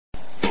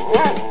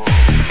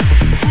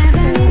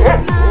Heaven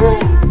is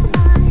mine.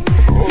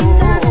 Seems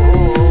I've been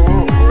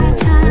losing my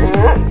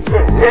time.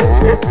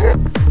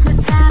 The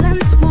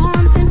silence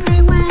warms and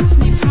prevents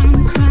me from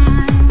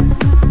crying.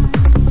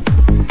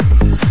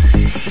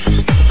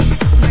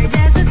 My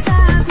deserts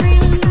are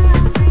green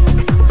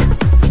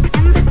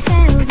and the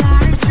tales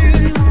are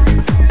true.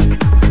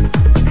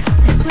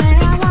 That's where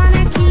I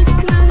wanna keep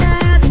my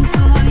loving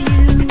for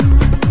you.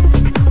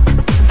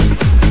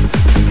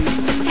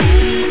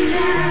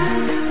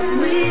 Angels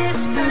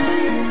whisper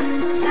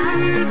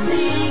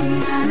something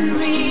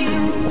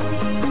unreal.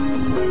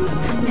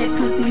 They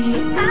put me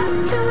up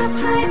to a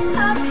place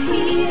of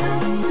heal.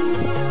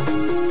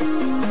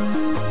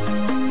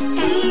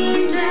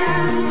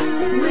 Angels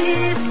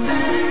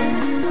whisper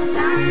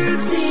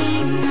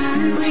something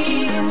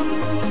unreal.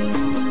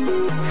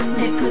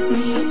 They put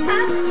me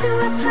up to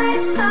a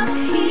place of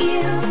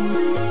heal.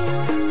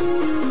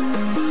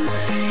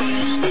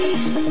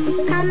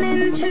 Come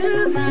into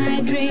my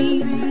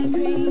dream.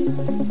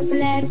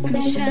 Let me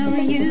show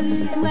you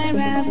where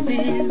I've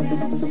been.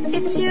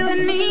 It's you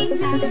and me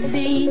I've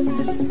seen.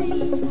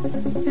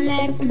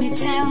 Let me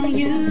tell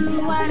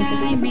you what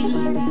I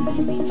mean.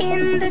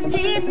 In the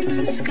deep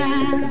blue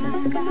sky,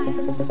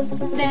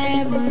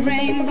 there were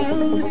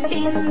rainbows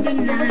in the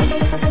night.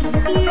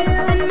 You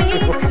and me